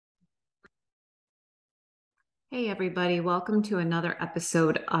Hey, everybody. Welcome to another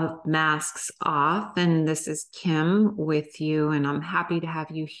episode of Masks Off. And this is Kim with you, and I'm happy to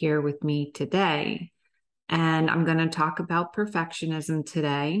have you here with me today. And I'm going to talk about perfectionism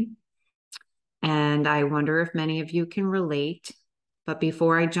today. And I wonder if many of you can relate. But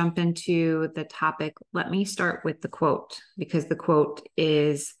before I jump into the topic, let me start with the quote because the quote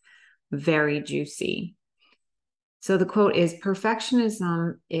is very juicy. So the quote is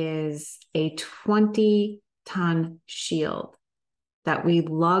perfectionism is a 20-ton shield that we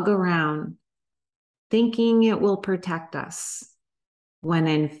lug around thinking it will protect us, when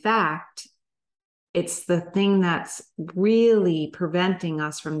in fact, it's the thing that's really preventing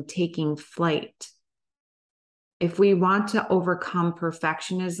us from taking flight. If we want to overcome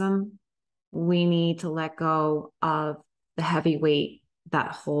perfectionism, we need to let go of the heavy weight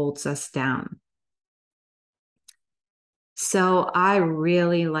that holds us down. So I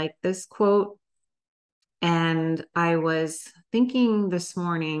really like this quote. And I was thinking this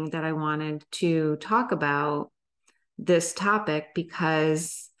morning that I wanted to talk about this topic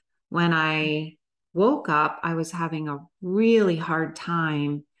because when I woke up, I was having a really hard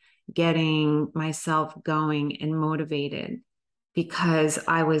time getting myself going and motivated because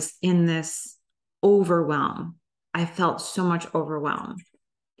I was in this overwhelm. I felt so much overwhelm.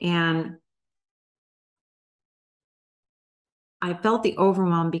 And I felt the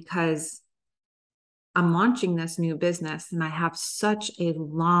overwhelm because I'm launching this new business and I have such a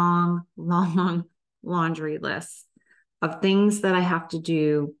long, long laundry list of things that I have to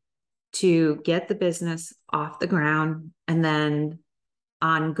do to get the business off the ground, and then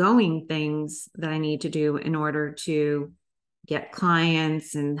ongoing things that I need to do in order to get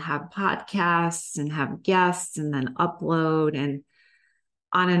clients and have podcasts and have guests and then upload and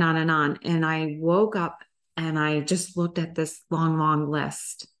on and on and on. And I woke up and I just looked at this long, long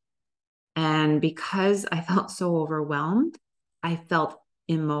list. And because I felt so overwhelmed, I felt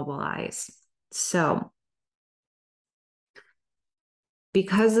immobilized. So,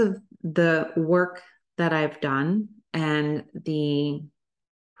 because of the work that I've done and the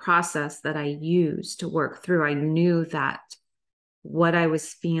process that I use to work through, I knew that what I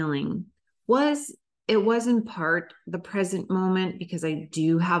was feeling was in part the present moment because I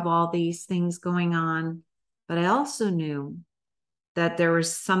do have all these things going on, but I also knew that there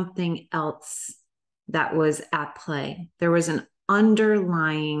was something else that was at play. There was an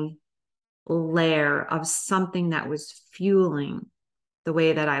underlying layer of something that was fueling the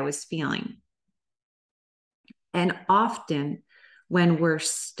way that I was feeling. And often when we're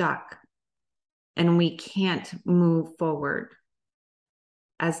stuck and we can't move forward,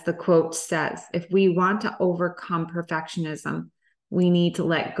 as the quote says, if we want to overcome perfectionism, we need to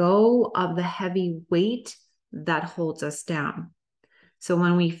let go of the heavy weight that holds us down. So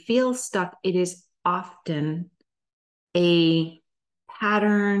when we feel stuck, it is often a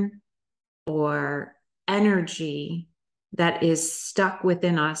pattern or energy that is stuck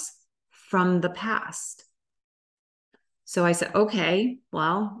within us from the past. So I said, okay,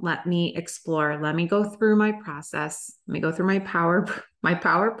 well, let me explore. Let me go through my process. Let me go through my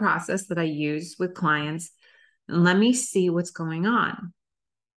power process that I use with clients, and let me see what's going on.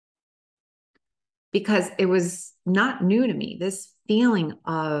 Because it was not new to me, this feeling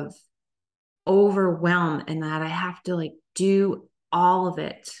of overwhelm and that I have to do all of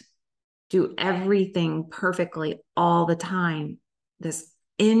it, do everything perfectly all the time. This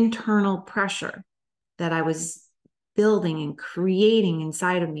internal pressure that I was building and creating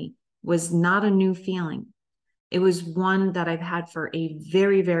inside of me was not a new feeling. It was one that I've had for a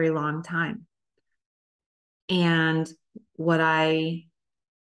very, very long time. And what I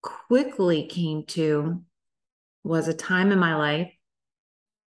quickly came to was a time in my life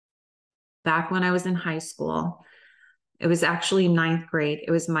back when I was in high school. It was actually ninth grade.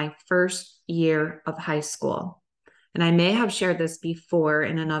 It was my first year of high school. And I may have shared this before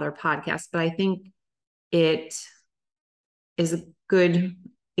in another podcast, but I think it is a good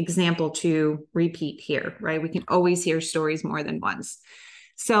example to repeat here, right? We can always hear stories more than once.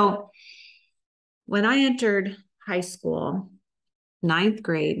 So when I entered high school, ninth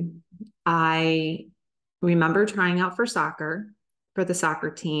grade, I remember trying out for the soccer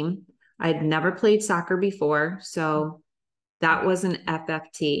team. I had never played soccer before. So that was an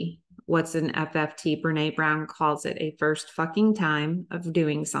FFT. What's an FFT? Brene Brown calls it a first fucking time of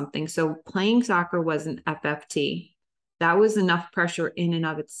doing something. So playing soccer was an FFT. That was enough pressure in and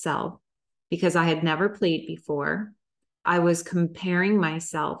of itself because I had never played before. I was comparing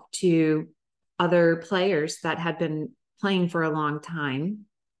myself to other players that had been playing for a long time.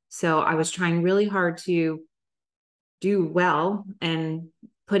 So I was trying really hard to do well and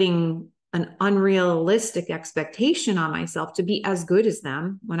putting an unrealistic expectation on myself to be as good as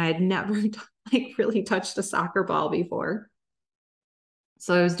them when I had never like really touched a soccer ball before.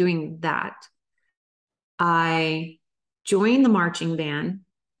 So I was doing that. I joined the marching band,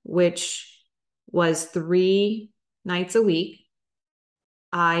 which was 3 nights a week.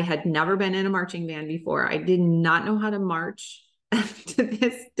 I had never been in a marching band before. I did not know how to march. To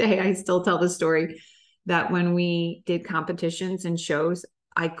this day, I still tell the story that when we did competitions and shows,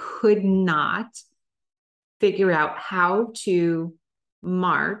 I could not figure out how to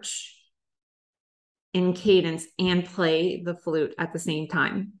march in cadence and play the flute at the same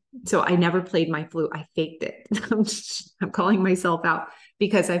time. So I never played my flute. I faked it. I'm calling myself out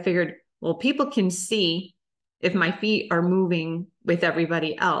because I figured, well, people can see if my feet are moving with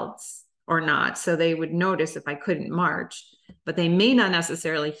everybody else or not. So they would notice if I couldn't march, but they may not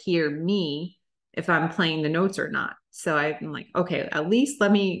necessarily hear me if I'm playing the notes or not. So I'm like, okay, at least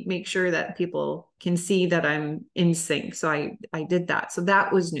let me make sure that people can see that I'm in sync. So I did that. So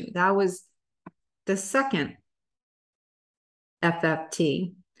that was new. That was the second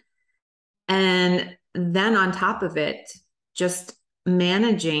FFT. And then on top of it, just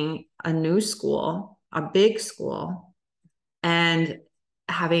managing a new school, a big school, and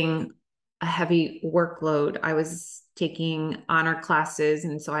having a heavy workload. I was taking honor classes,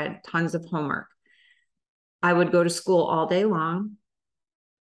 and so I had tons of homework. I would go to school all day long,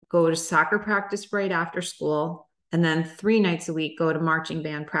 go to soccer practice right after school, and then 3 nights a week go to marching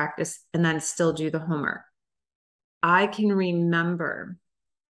band practice, and then still do the homework. I can remember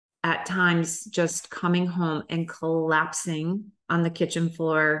at times just coming home and collapsing on the kitchen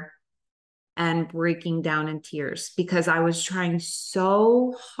floor and breaking down in tears because I was trying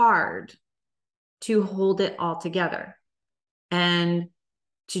so hard to hold it all together and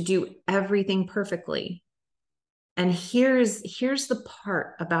to do everything perfectly. And here's the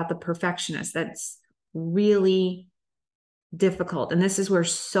part about the perfectionist that's really difficult. And this is where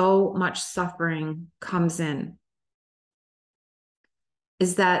so much suffering comes in,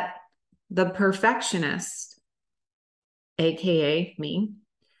 is that the perfectionist, AKA me,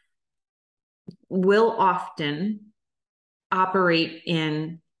 will often operate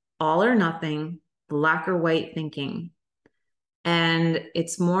in all or nothing, black or white thinking. And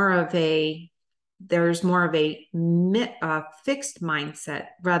it's more of there's more of a fixed mindset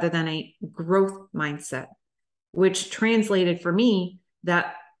rather than a growth mindset, which translated for me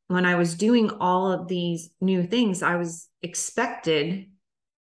that when I was doing all of these new things, I was expected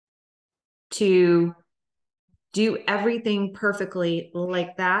to do everything perfectly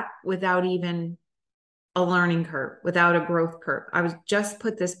like that without even a learning curve, without a growth curve. I was just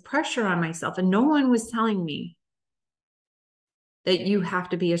put this pressure on myself, and no one was telling me that you have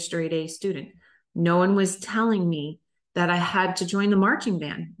to be a straight A student. No one was telling me that I had to join the marching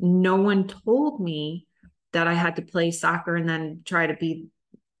band. No one told me that I had to play soccer and then try to be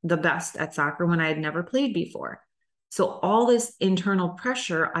the best at soccer when I had never played before. So all this internal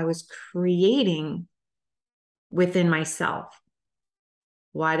pressure I was creating within myself.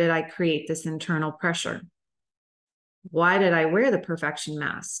 Why did I create this internal pressure? Why did I wear the perfection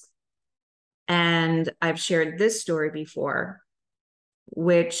mask? And I've shared this story before,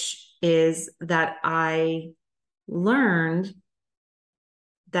 which is that I learned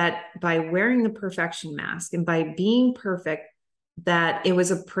that by wearing the perfection mask and by being perfect, that it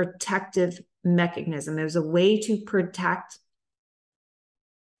was a protective mechanism. It was a way to protect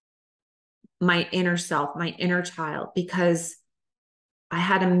my inner self, my inner child, because I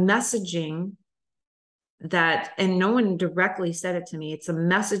had a messaging that, and no one directly said it to me, it's a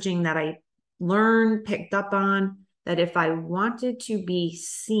messaging that I learned, picked up on, that if I wanted to be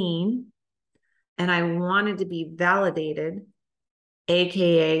seen and I wanted to be validated,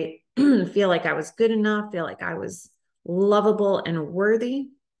 AKA feel like I was good enough, feel like I was lovable and worthy,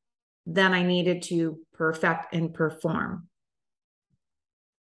 then I needed to perfect and perform.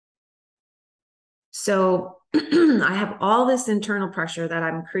 So I have all this internal pressure that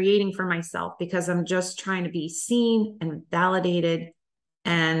I'm creating for myself because I'm just trying to be seen and validated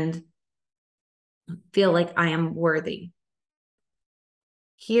and feel like I am worthy.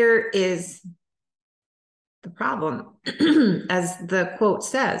 Here is the problem. As the quote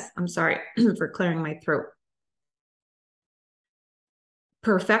says, I'm sorry for clearing my throat.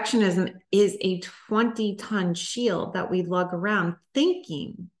 Perfectionism is a 20-ton shield that we lug around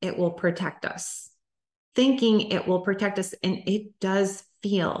thinking it will protect us, thinking it will protect us. And it does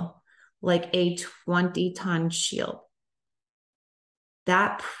feel like a 20-ton shield.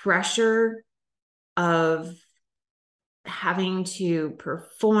 That pressure of having to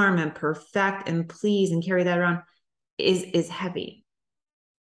perform and perfect and please and carry that around is heavy.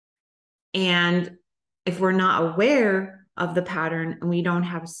 And if we're not aware of the pattern and we don't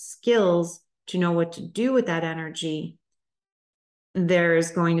have skills to know what to do with that energy, there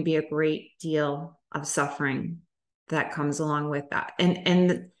is going to be a great deal of suffering that comes along with that.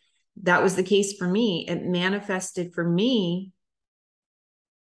 And that was the case for me. It manifested for me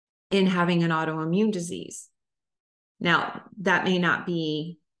in having an autoimmune disease. Now, that may not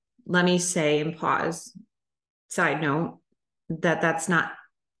be, let me say and pause, side note, that that's not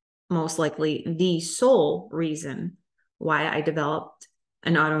most likely the sole reason why I developed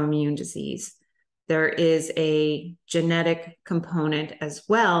an autoimmune disease. There is a genetic component as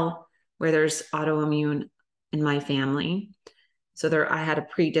well, where there's autoimmune in my family. So I had a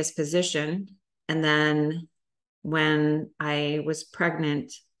predisposition. And then when I was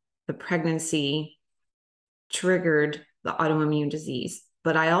pregnant, the pregnancy triggered the autoimmune disease.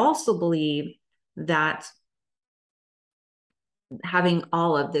 But I also believe that having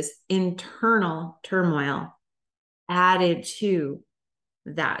all of this internal turmoil added to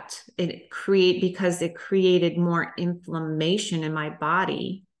that, because it created more inflammation in my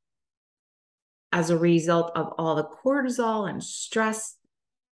body as a result of all the cortisol and stress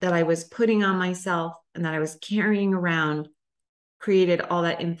that I was putting on myself and that I was carrying around, created all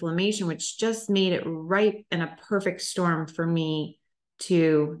that inflammation, which just made it ripe and a perfect storm for me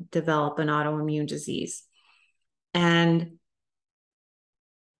to develop an autoimmune disease. And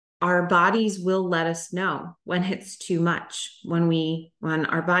our bodies will let us know when it's too much. When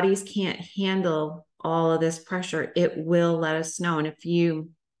our bodies can't handle all of this pressure, it will let us know. And if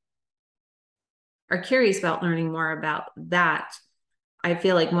you are curious about learning more about that, I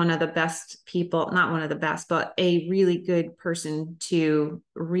feel like one of the best people, not one of the best, but a really good person to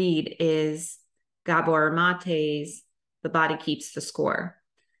read is Gabor Mate's The Body Keeps the Score.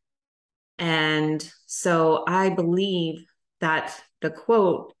 And so I believe that the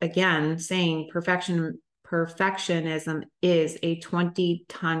quote, again, saying perfectionism is a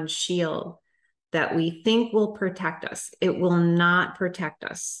 20-ton shield that we think will protect us. It will not protect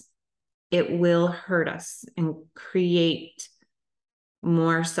us. It will hurt us and create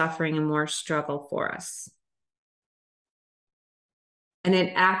more suffering and more struggle for us. And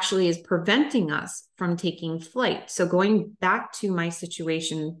it actually is preventing us from taking flight. So going back to my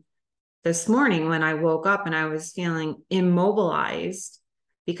situation this morning when I woke up and I was feeling immobilized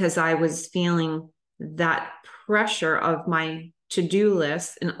because I was feeling that pressure of my to-do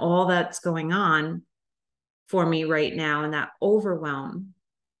list and all that's going on for me right now, and that overwhelm.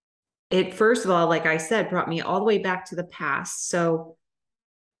 It, first of all, like I said, brought me all the way back to the past. So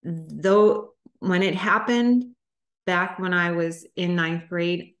though when it happened back when I was in ninth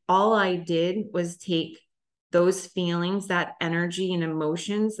grade, all I did was take those feelings, that energy and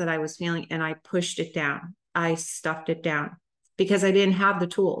emotions that I was feeling, and I pushed it down. I stuffed it down because I didn't have the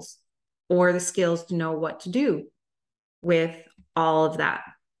tools or the skills to know what to do with all of that.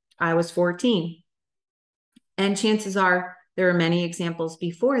 I was 14. And chances are there are many examples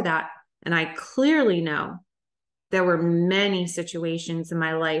before that. And I clearly know there were many situations in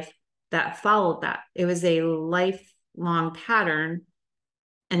my life that followed that. It was a lifelong pattern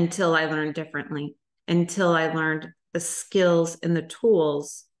until I learned differently, until I learned the skills and the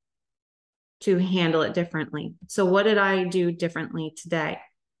tools to handle it differently. So what did I do differently today?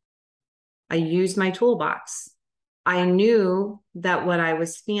 I used my toolbox. I knew that what I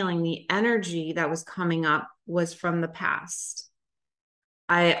was feeling, the energy that was coming up, was from the past.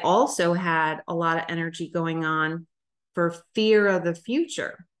 I also had a lot of energy going on for fear of the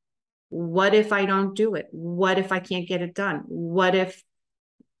future. What if I don't do it? What if I can't get it done? What if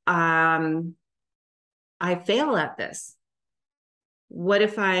I fail at this? What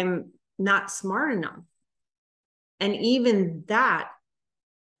if I'm not smart enough? And even that,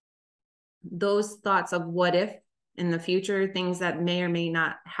 those thoughts of what if in the future, things that may or may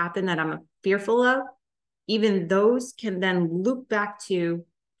not happen that I'm fearful of, even those can then loop back to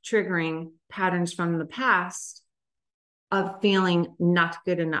triggering patterns from the past of feeling not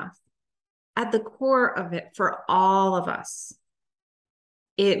good enough. At the core of it, for all of us,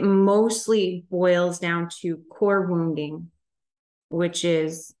 it mostly boils down to core wounding, which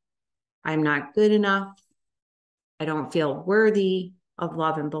is I'm not good enough. I don't feel worthy of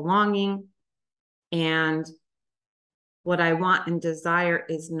love and belonging. And what I want and desire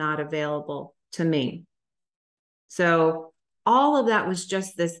is not available to me. So all of that was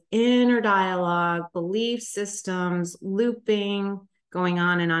just this inner dialogue, belief systems, looping, going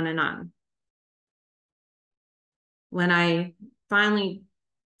on and on and on. When I finally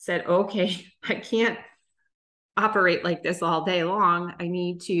said, okay, I can't operate like this all day long. I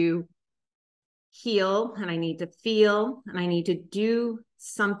need to heal and I need to feel and I need to do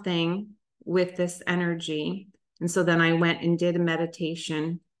something with this energy. And so then I went and did a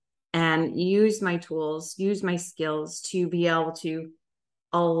meditation and used my tools, used my skills to be able to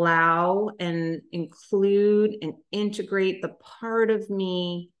allow and include and integrate the part of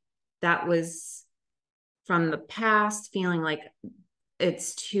me that was from the past, feeling like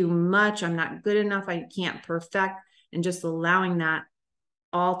it's too much, I'm not good enough, I can't perfect, and just allowing that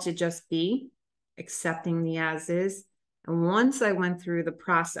all to just be, accepting the as is. And once I went through the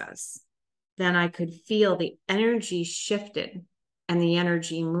process, then I could feel the energy shifted and the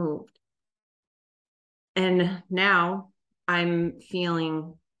energy moved. And now I'm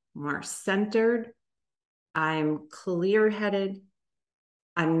feeling more centered. I'm clear headed.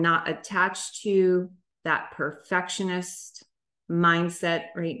 I'm not attached to that perfectionist mindset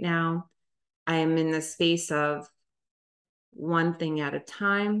right now. I am in the space of one thing at a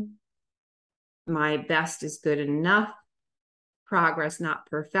time. My best is good enough, progress, not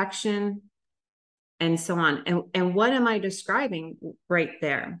perfection, and so on. And what am I describing right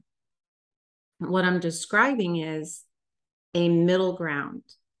there? What I'm describing is a middle ground,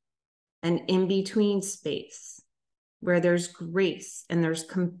 an in-between space where there's grace and there's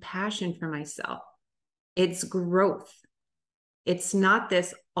compassion for myself. It's growth. It's not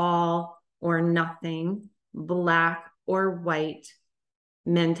this all or nothing, black or white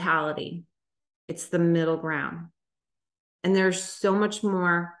mentality. It's the middle ground. And there's so much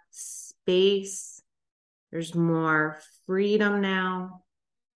more space. There's more freedom now.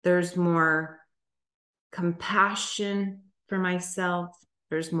 There's more compassion for myself.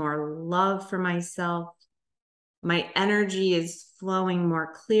 There's more love for myself. My energy is flowing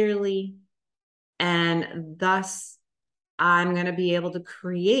more clearly. And thus, I'm going to be able to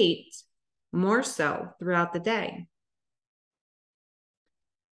create more so throughout the day.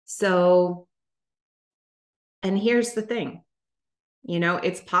 So, and here's the thing,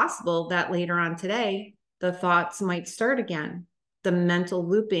 it's possible that later on today, the thoughts might start again. The mental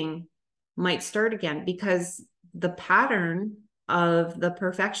looping might start again because the pattern of the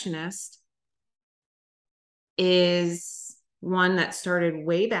perfectionist is one that started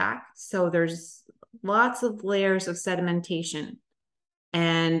way back. So there's lots of layers of sedimentation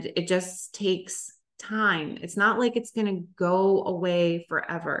and it just takes time. It's not like it's going to go away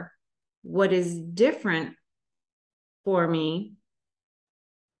forever. What is different for me,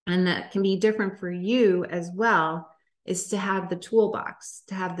 and that can be different for you as well, is to have the toolbox,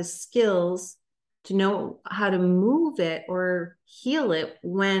 to have the skills to know how to move it or heal it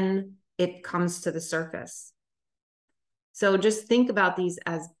when it comes to the surface. So just think about these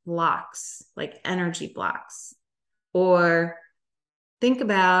as blocks, like energy blocks, or think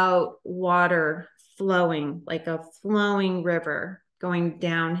about water flowing, like a flowing river going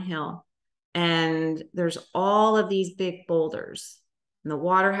downhill. And there's all of these big boulders, and the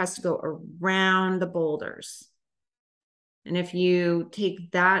water has to go around the boulders. And if you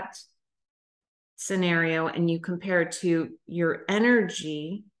take that scenario and you compare it to your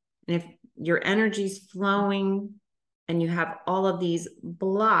energy, and if your energy is flowing and you have all of these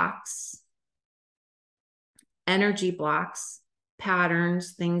blocks, energy blocks,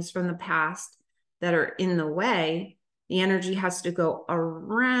 patterns, things from the past that are in the way, the energy has to go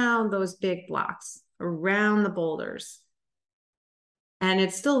around those big blocks, around the boulders. And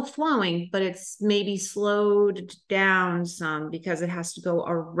it's still flowing, but it's maybe slowed down some because it has to go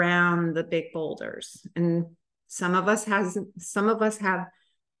around the big boulders. And some of us have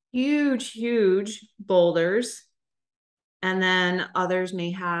huge boulders, and then others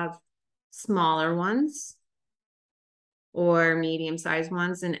may have smaller ones or medium-sized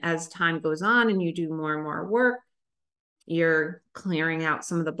ones. And as time goes on and you do more and more work, you're clearing out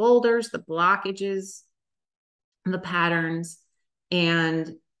some of the boulders, the blockages, the patterns,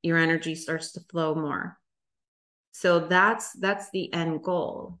 and your energy starts to flow more. So that's the end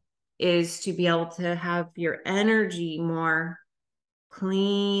goal, is to be able to have your energy more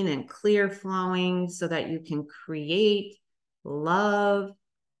clean and clear flowing so that you can create, love,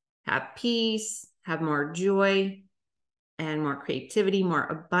 have peace, have more joy and more creativity, more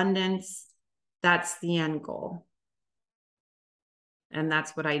abundance. That's the end goal. And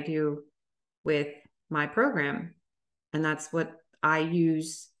that's what I do with my program. And that's what I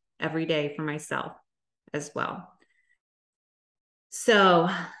use every day for myself as well. So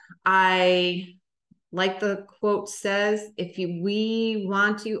I, like the quote says, we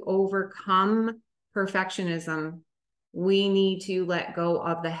want to overcome perfectionism, we need to let go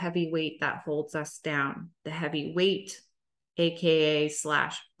of the heavy weight that holds us down, the heavy weight, AKA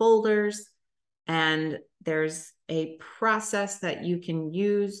 / boulders. And there's a process that you can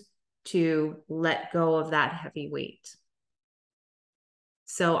use to let go of that heavy weight.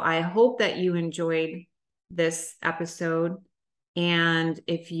 So I hope that you enjoyed this episode. And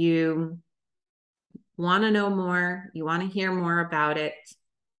if you want to know more, you want to hear more about it,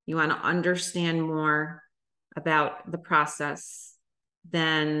 you want to understand more about the process,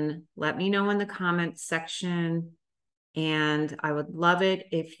 then let me know in the comments section. And I would love it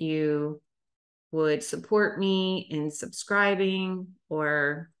if you would support me in subscribing,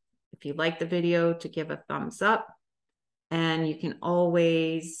 or if you like the video, to give a thumbs up. And you can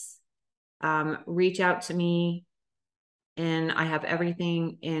always reach out to me, and I have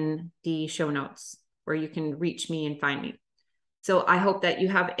everything in the show notes where you can reach me and find me. So I hope that you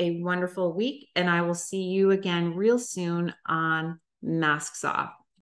have a wonderful week, and I will see you again real soon on Masks Off.